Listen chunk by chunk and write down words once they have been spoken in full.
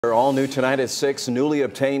All new tonight at 6, newly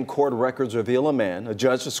obtained court records reveal a man a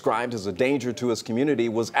judge described as a danger to his community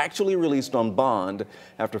was actually released on bond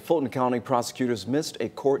after Fulton County prosecutors missed a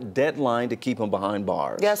court deadline to keep him behind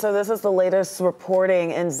bars. Yeah, so this is the latest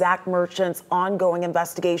reporting in Zach Merchant's ongoing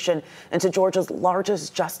investigation into Georgia's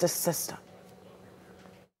largest justice system.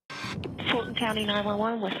 Fulton County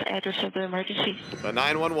 911, what's the address of the emergency? A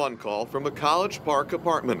 911 call from the College Park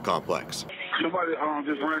apartment complex. Somebody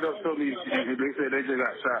just ran up to me and they said they just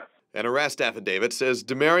got shot. An arrest affidavit says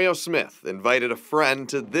Demario Smith invited a friend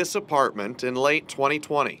to this apartment in late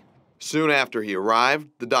 2020. Soon after he arrived,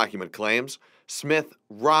 the document claims, Smith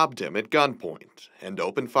robbed him at gunpoint and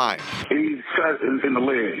opened fire. He shot in the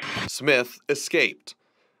leg. Smith escaped.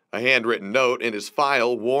 A handwritten note in his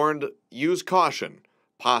file warned, use caution,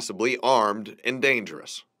 possibly armed and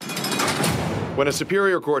dangerous. When a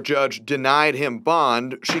Superior Court judge denied him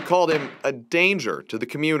bond, she called him a danger to the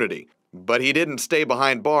community. But he didn't stay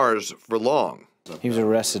behind bars for long. He was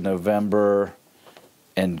arrested in November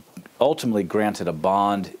and ultimately granted a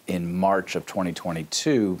bond in March of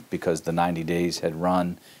 2022 because the 90 days had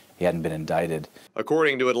run. He hadn't been indicted.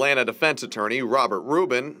 According to Atlanta defense attorney Robert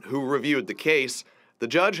Rubin, who reviewed the case, the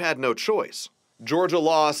judge had no choice. Georgia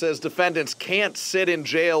law says defendants can't sit in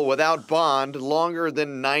jail without bond longer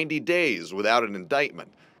than 90 days without an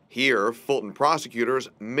indictment. Here, Fulton prosecutors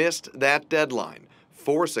missed that deadline,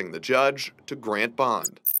 forcing the judge to grant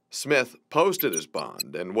bond. Smith posted his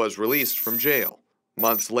bond and was released from jail.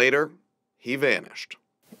 Months later, he vanished.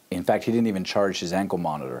 In fact, he didn't even charge his ankle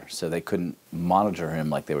monitor, so they couldn't monitor him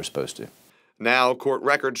like they were supposed to. Now, court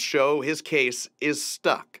records show his case is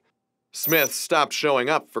stuck. Smith stopped showing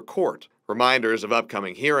up for court. Reminders of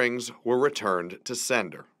upcoming hearings were returned to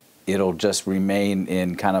sender. It'll just remain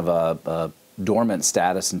in kind of a dormant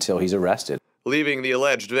status until he's arrested. Leaving the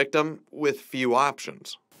alleged victim with few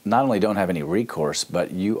options. Not only don't have any recourse,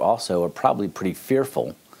 but you also are probably pretty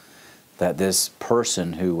fearful that this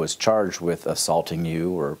person who was charged with assaulting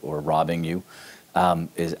you or robbing you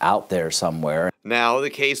is out there somewhere. Now the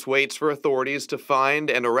case waits for authorities to find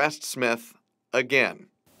and arrest Smith again.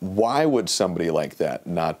 Why would somebody like that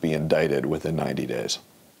not be indicted within 90 days?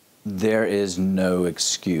 There is no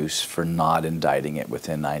excuse for not indicting it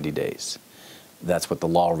within 90 days. That's what the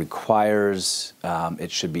law requires. It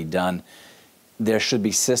should be done. There should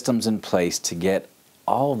be systems in place to get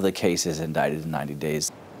all of the cases indicted in 90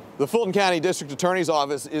 days. The Fulton County District Attorney's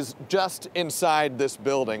Office is just inside this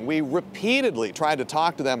building. We repeatedly tried to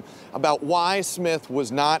talk to them about why Smith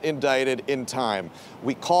was not indicted in time.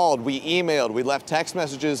 We called, we emailed, we left text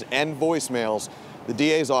messages and voicemails. The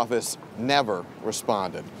DA's office never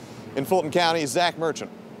responded. In Fulton County, Zach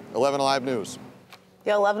Merchant, 11 Alive News.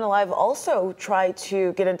 Yeah, 11 Alive also tried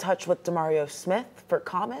to get in touch with Demario Smith for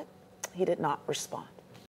comment. He did not respond.